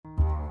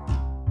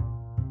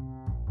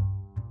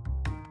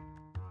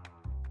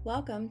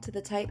Welcome to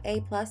the Type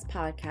A Plus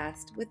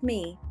podcast with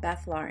me,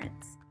 Beth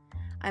Lawrence.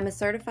 I'm a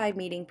certified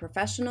meeting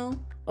professional,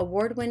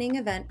 award winning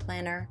event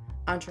planner,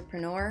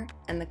 entrepreneur,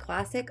 and the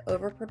classic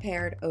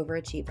overprepared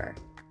overachiever.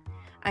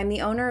 I'm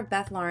the owner of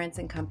Beth Lawrence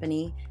and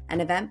Company,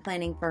 an event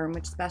planning firm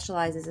which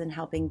specializes in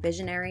helping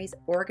visionaries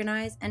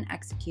organize and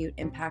execute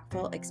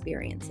impactful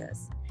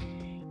experiences.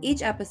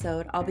 Each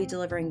episode, I'll be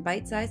delivering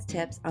bite sized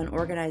tips on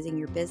organizing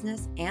your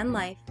business and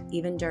life,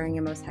 even during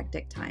your most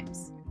hectic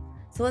times.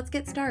 So let's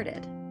get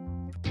started.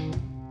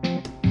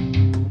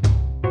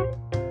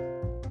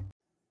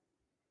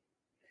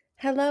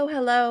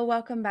 Hello.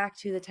 Welcome back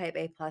to the Type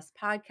A Plus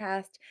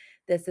podcast.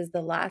 This is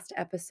the last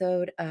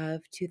episode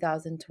of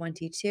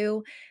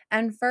 2022.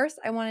 And first,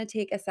 I want to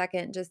take a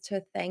second just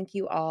to thank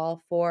you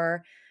all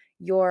for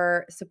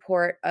your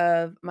support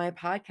of my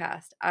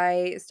podcast.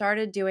 I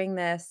started doing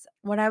this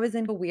when I was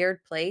in a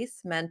weird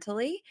place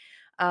mentally,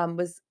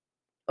 was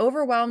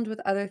overwhelmed with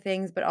other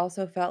things, but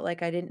also felt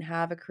like I didn't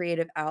have a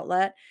creative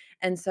outlet.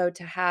 And so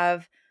to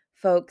have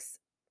folks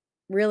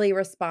really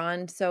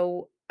respond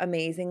so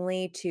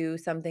amazingly to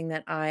something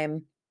that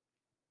I'm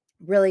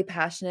really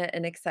passionate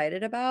and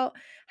excited about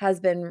has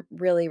been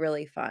really,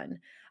 really fun.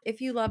 If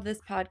you love this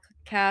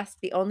podcast,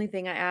 the only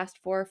thing I asked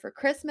for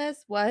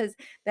Christmas was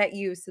that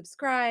you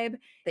subscribe,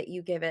 that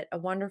you give it a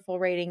wonderful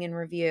rating and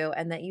review,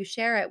 and that you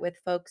share it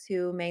with folks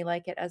who may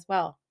like it as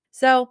well.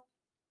 So,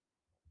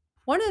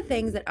 one of the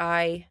things that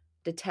I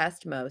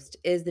detest most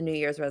is the New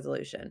Year's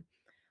resolution.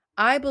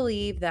 I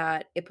believe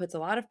that it puts a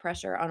lot of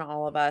pressure on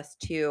all of us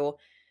to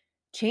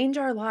change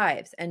our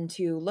lives and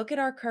to look at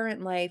our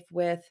current life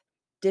with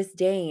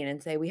disdain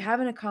and say, we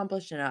haven't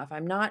accomplished enough.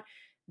 I'm not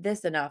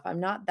this enough. I'm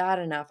not that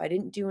enough. I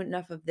didn't do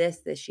enough of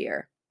this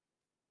year.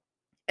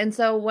 And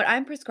so, what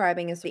I'm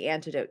prescribing is the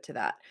antidote to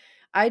that.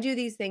 I do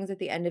these things at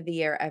the end of the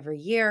year every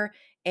year,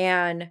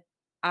 and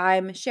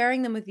I'm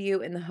sharing them with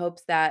you in the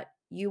hopes that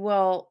you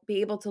will be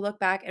able to look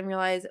back and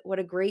realize what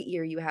a great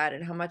year you had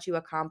and how much you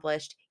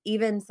accomplished,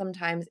 even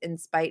sometimes in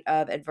spite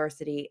of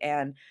adversity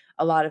and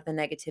a lot of the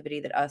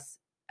negativity that us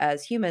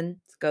as humans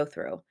go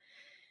through.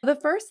 The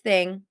first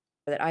thing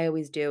that I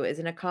always do is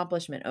an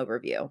accomplishment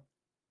overview.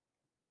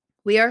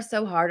 We are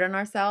so hard on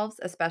ourselves,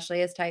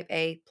 especially as type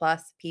A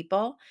plus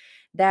people,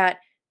 that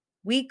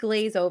we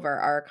glaze over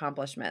our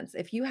accomplishments.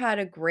 If you had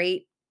a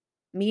great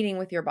meeting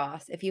with your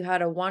boss, if you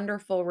had a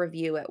wonderful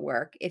review at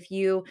work, if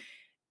you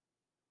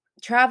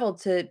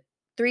traveled to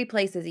 3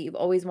 places that you've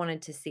always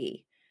wanted to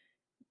see,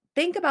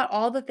 think about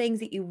all the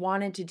things that you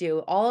wanted to do,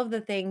 all of the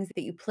things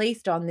that you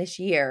placed on this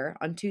year,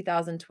 on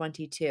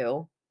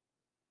 2022,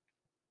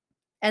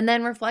 and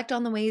then reflect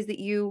on the ways that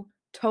you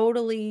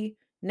totally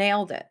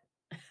nailed it.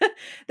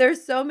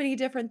 There's so many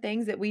different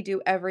things that we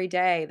do every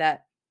day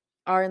that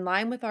are in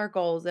line with our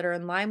goals, that are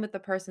in line with the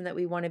person that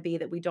we want to be,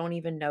 that we don't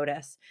even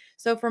notice.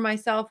 So for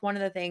myself, one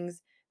of the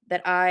things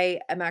that I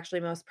am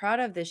actually most proud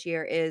of this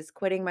year is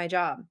quitting my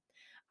job.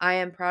 I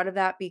am proud of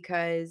that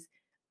because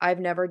I've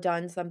never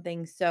done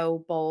something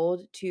so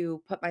bold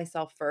to put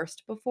myself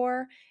first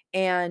before.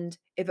 And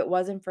if it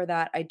wasn't for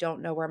that, I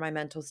don't know where my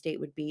mental state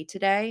would be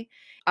today.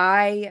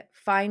 I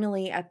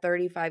finally, at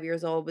 35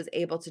 years old, was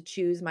able to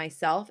choose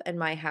myself and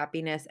my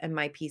happiness and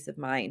my peace of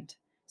mind.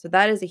 So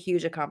that is a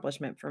huge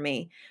accomplishment for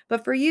me.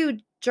 But for you,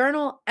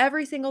 journal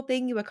every single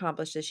thing you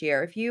accomplished this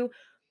year. If you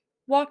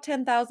walked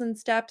 10,000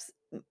 steps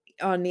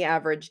on the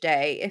average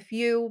day, if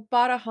you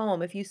bought a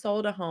home, if you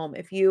sold a home,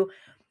 if you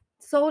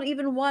sold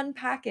even one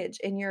package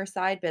in your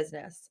side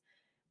business.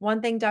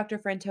 One thing Dr.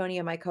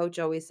 Frantonia, my coach,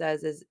 always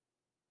says is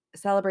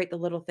celebrate the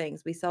little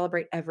things. We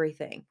celebrate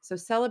everything. So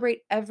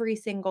celebrate every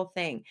single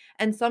thing.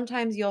 And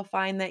sometimes you'll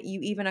find that you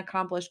even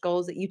accomplish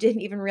goals that you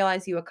didn't even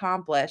realize you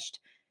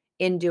accomplished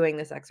in doing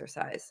this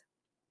exercise.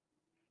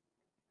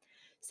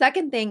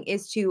 Second thing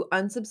is to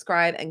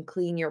unsubscribe and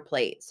clean your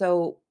plate.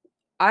 So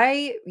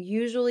I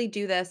usually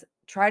do this,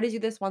 try to do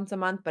this once a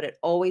month, but it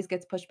always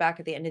gets pushed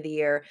back at the end of the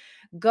year.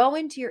 Go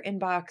into your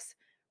inbox,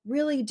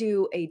 really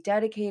do a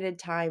dedicated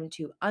time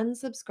to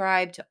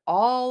unsubscribe to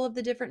all of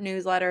the different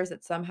newsletters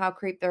that somehow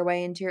creep their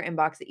way into your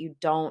inbox that you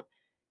don't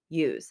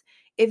use.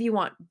 If you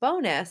want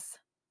bonus,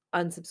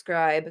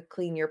 unsubscribe,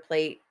 clean your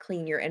plate,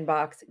 clean your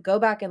inbox, go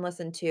back and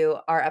listen to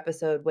our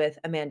episode with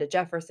Amanda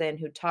Jefferson,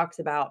 who talks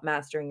about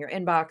mastering your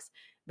inbox.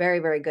 Very,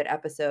 very good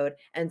episode,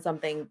 and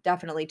something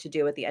definitely to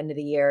do at the end of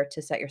the year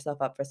to set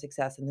yourself up for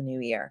success in the new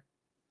year.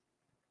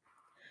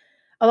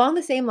 Along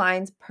the same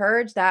lines,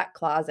 purge that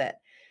closet.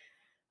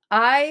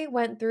 I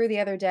went through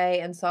the other day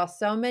and saw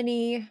so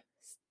many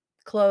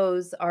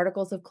clothes,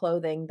 articles of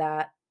clothing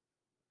that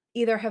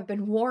either have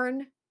been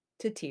worn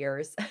to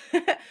tears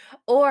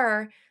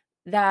or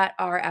that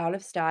are out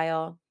of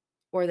style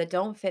or that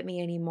don't fit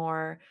me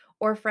anymore,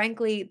 or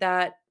frankly,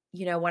 that,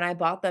 when I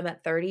bought them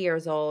at 30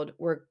 years old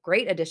were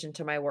great addition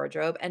to my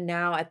wardrobe. And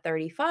now at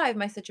 35,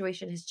 my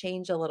situation has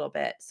changed a little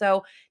bit.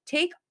 So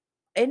take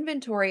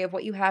inventory of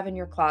what you have in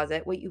your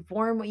closet, what you've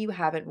worn, what you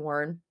haven't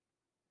worn.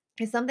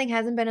 If something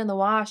hasn't been in the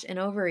wash in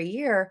over a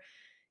year,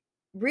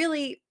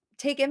 really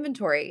take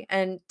inventory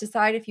and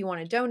decide if you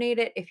want to donate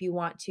it, if you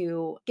want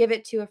to give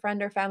it to a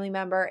friend or family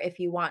member, if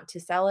you want to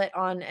sell it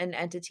on an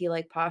entity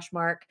like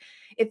Poshmark.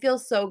 It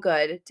feels so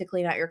good to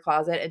clean out your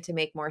closet and to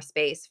make more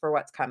space for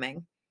what's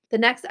coming. The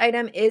next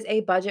item is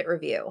a budget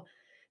review.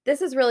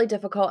 This is really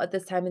difficult at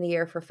this time of the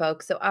year for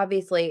folks. So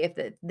obviously, if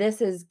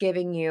this is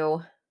giving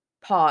you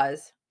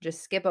pause,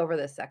 just skip over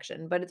this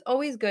section. But it's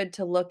always good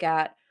to look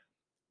at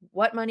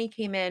what money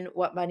came in,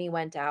 what money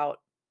went out,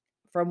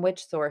 from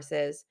which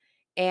sources,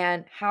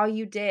 and how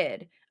you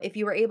did. If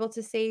you were able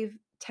to save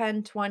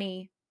 10,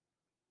 20,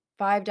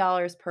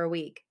 $5 per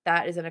week,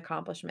 that is an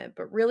accomplishment.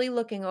 But really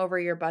looking over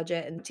your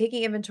budget and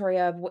taking inventory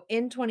of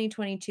in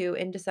 2022,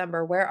 in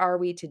December, where are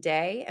we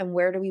today and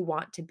where do we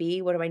want to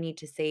be? What do I need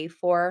to save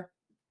for?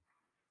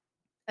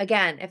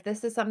 Again, if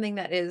this is something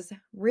that is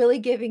really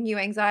giving you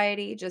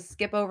anxiety, just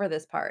skip over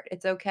this part.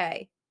 It's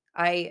okay.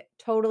 I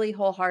totally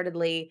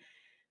wholeheartedly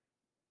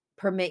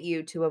permit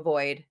you to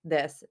avoid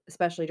this,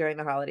 especially during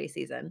the holiday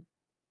season.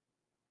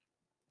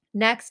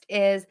 Next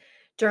is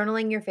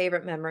journaling your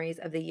favorite memories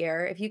of the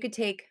year. If you could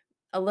take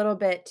a little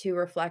bit to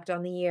reflect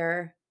on the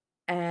year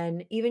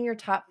and even your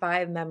top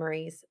 5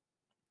 memories,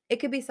 it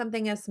could be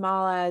something as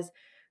small as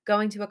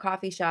going to a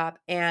coffee shop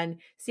and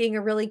seeing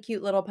a really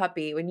cute little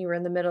puppy when you were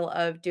in the middle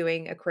of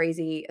doing a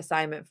crazy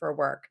assignment for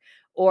work,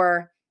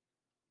 or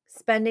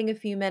spending a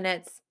few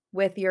minutes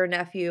with your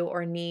nephew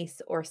or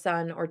niece or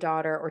son or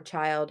daughter or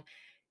child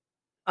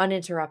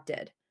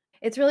uninterrupted.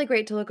 It's really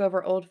great to look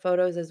over old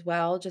photos as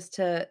well, just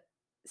to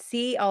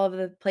see all of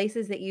the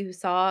places that you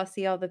saw,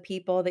 see all the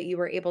people that you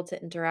were able to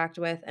interact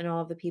with, and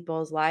all of the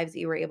people's lives that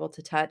you were able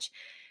to touch.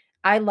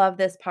 I love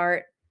this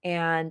part,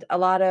 and a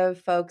lot of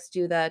folks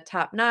do the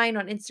top 9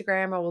 on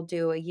Instagram, or will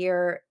do a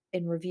year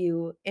in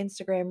review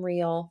Instagram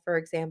reel, for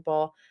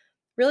example.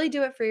 Really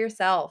do it for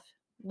yourself.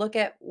 Look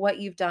at what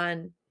you've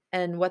done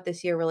and what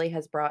this year really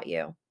has brought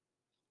you.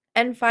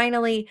 And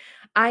finally,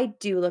 I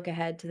do look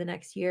ahead to the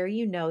next year.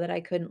 You know that I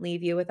couldn't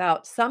leave you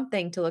without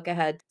something to look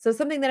ahead. So,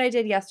 something that I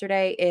did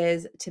yesterday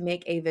is to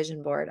make a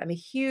vision board. I'm a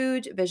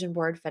huge vision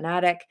board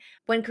fanatic.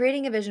 When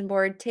creating a vision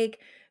board,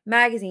 take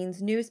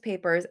magazines,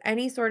 newspapers,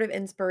 any sort of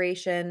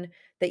inspiration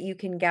that you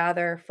can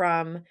gather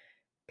from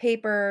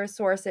paper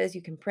sources.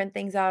 You can print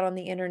things out on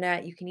the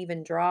internet. You can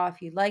even draw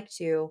if you'd like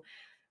to,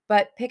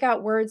 but pick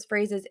out words,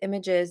 phrases,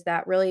 images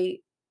that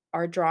really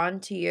are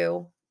drawn to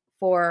you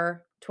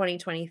for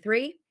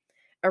 2023.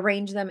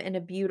 Arrange them in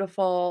a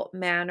beautiful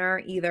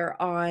manner, either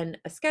on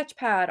a sketch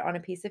pad, on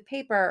a piece of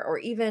paper, or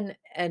even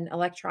an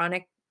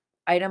electronic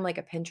item like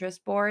a Pinterest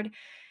board.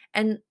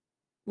 And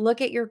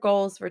look at your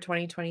goals for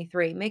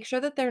 2023. Make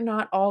sure that they're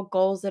not all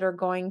goals that are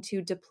going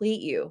to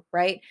deplete you,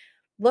 right?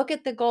 Look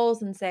at the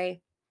goals and say,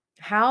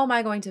 how am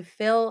I going to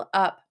fill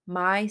up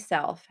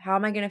myself? How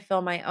am I going to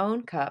fill my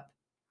own cup?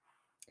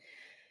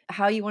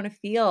 How you want to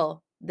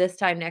feel this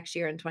time next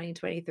year in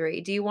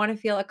 2023. Do you want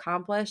to feel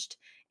accomplished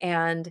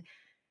and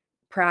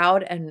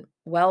proud and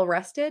well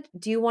rested?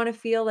 Do you want to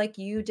feel like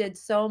you did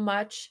so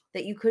much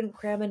that you couldn't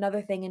cram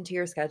another thing into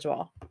your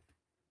schedule?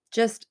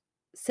 Just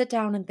sit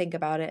down and think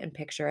about it and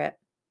picture it.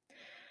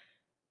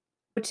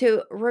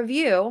 To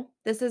review,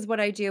 this is what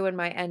I do in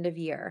my end of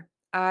year.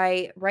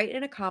 I write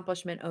an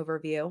accomplishment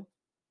overview.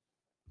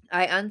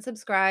 I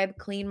unsubscribe,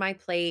 clean my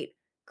plate,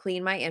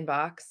 clean my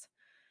inbox.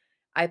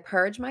 I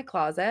purge my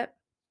closet.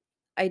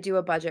 I do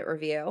a budget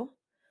review.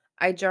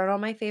 I journal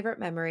my favorite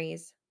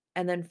memories.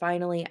 And then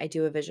finally, I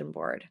do a vision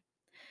board.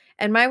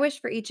 And my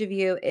wish for each of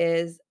you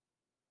is,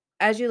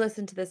 as you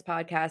listen to this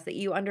podcast, that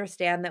you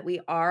understand that we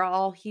are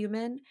all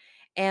human,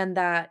 and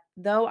that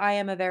though I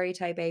am a very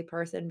type A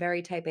person,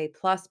 very type A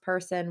plus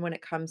person when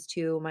it comes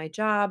to my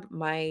job,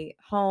 my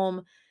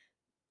home,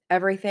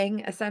 everything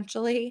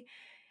essentially,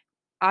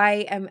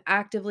 I am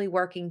actively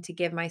working to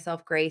give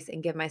myself grace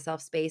and give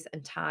myself space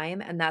and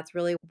time. And that's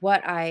really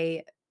what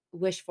I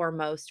wish for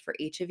most for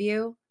each of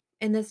you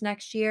in this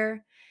next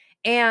year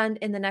and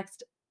in the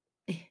next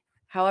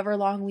however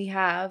long we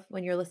have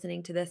when you're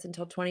listening to this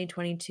until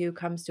 2022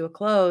 comes to a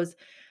close.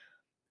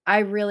 I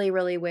really,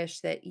 really wish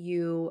that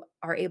you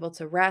are able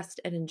to rest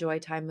and enjoy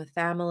time with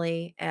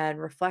family and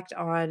reflect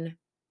on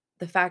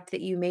the fact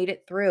that you made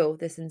it through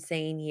this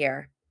insane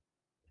year.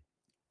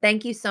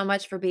 Thank you so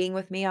much for being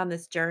with me on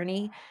this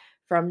journey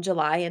from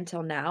July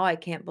until now. I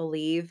can't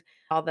believe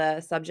all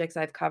the subjects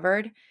I've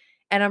covered.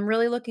 And I'm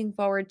really looking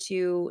forward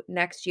to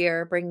next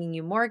year bringing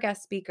you more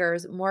guest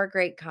speakers, more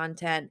great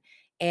content,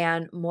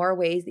 and more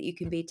ways that you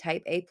can be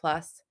type A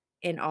plus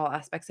in all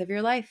aspects of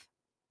your life.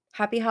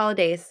 Happy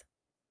holidays.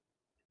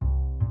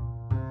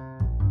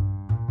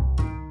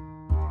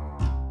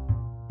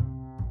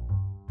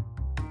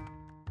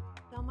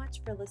 So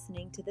much for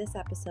listening to this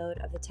episode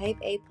of the Type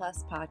A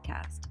Plus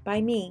podcast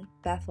by me,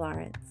 Beth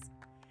Lawrence.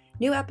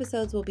 New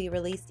episodes will be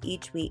released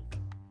each week.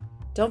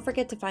 Don't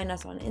forget to find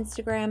us on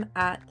Instagram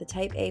at the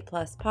Type A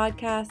Plus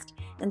podcast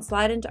and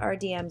slide into our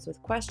DMs with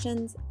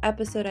questions,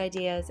 episode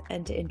ideas,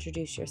 and to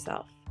introduce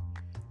yourself.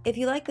 If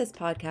you like this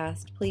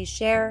podcast, please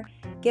share,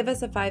 give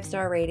us a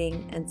 5-star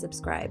rating, and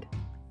subscribe.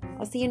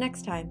 I'll see you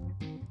next time.